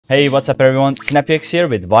Hey, what's up everyone? Snapiex here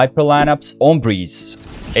with Viper lineups on Breeze.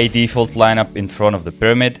 A default lineup in front of the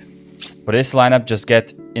pyramid. For this lineup, just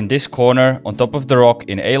get in this corner on top of the rock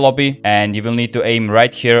in A lobby, and you will need to aim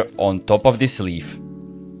right here on top of this leaf.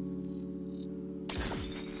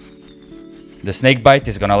 The snake bite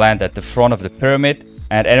is gonna land at the front of the pyramid,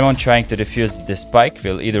 and anyone trying to defuse this spike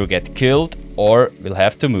will either get killed or will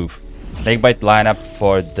have to move. Snakebite lineup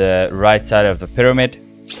for the right side of the pyramid.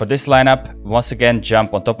 For this lineup, once again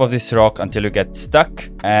jump on top of this rock until you get stuck,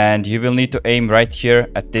 and you will need to aim right here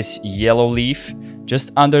at this yellow leaf,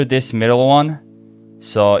 just under this middle one,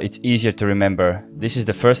 so it's easier to remember. This is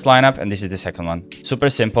the first lineup and this is the second one. Super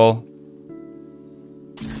simple.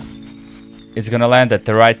 It's gonna land at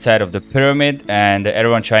the right side of the pyramid, and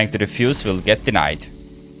everyone trying to defuse will get denied.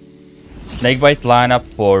 Snakebite lineup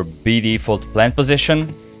for B default plant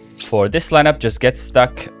position. For this lineup, just get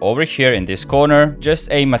stuck over here in this corner. Just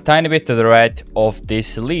aim a tiny bit to the right of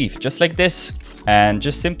this leaf, just like this, and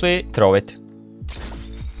just simply throw it.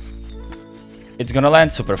 It's gonna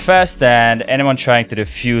land super fast, and anyone trying to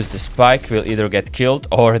defuse the spike will either get killed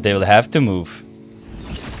or they will have to move.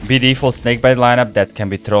 B default snakebite lineup that can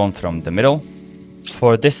be thrown from the middle.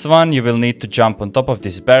 For this one, you will need to jump on top of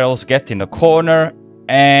these barrels, get in the corner,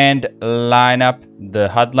 and line up the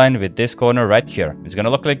HUD line with this corner right here. It's gonna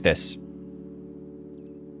look like this.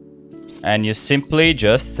 And you simply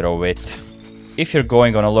just throw it. If you're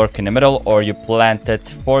going on a lurk in the middle, or you plant it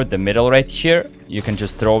for the middle right here, you can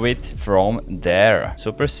just throw it from there.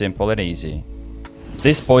 Super simple and easy.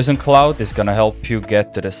 This poison cloud is gonna help you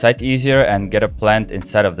get to the site easier and get a plant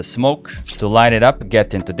inside of the smoke. To line it up,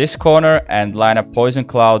 get into this corner and line up poison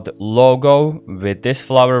cloud logo with this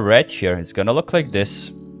flower right here. It's gonna look like this.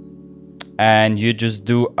 And you just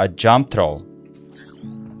do a jump throw.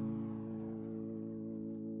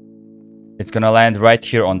 It's gonna land right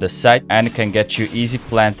here on the site and can get you easy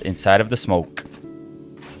plant inside of the smoke.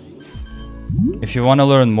 If you want to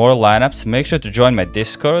learn more lineups, make sure to join my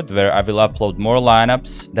Discord, where I will upload more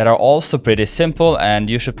lineups that are also pretty simple and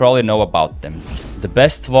you should probably know about them. The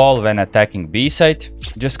best wall when attacking B site,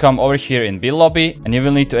 just come over here in B lobby and you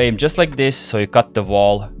will need to aim just like this, so you cut the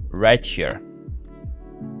wall right here.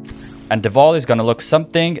 And the wall is gonna look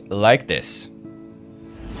something like this.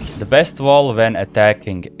 The best wall when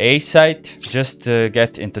attacking A site, just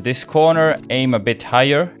get into this corner, aim a bit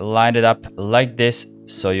higher, line it up like this,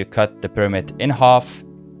 so you cut the pyramid in half.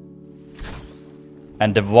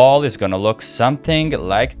 And the wall is gonna look something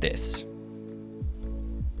like this.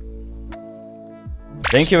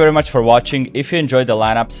 Thank you very much for watching. If you enjoyed the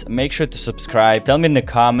lineups, make sure to subscribe. Tell me in the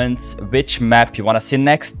comments which map you wanna see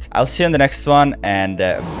next. I'll see you in the next one, and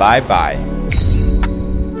bye bye.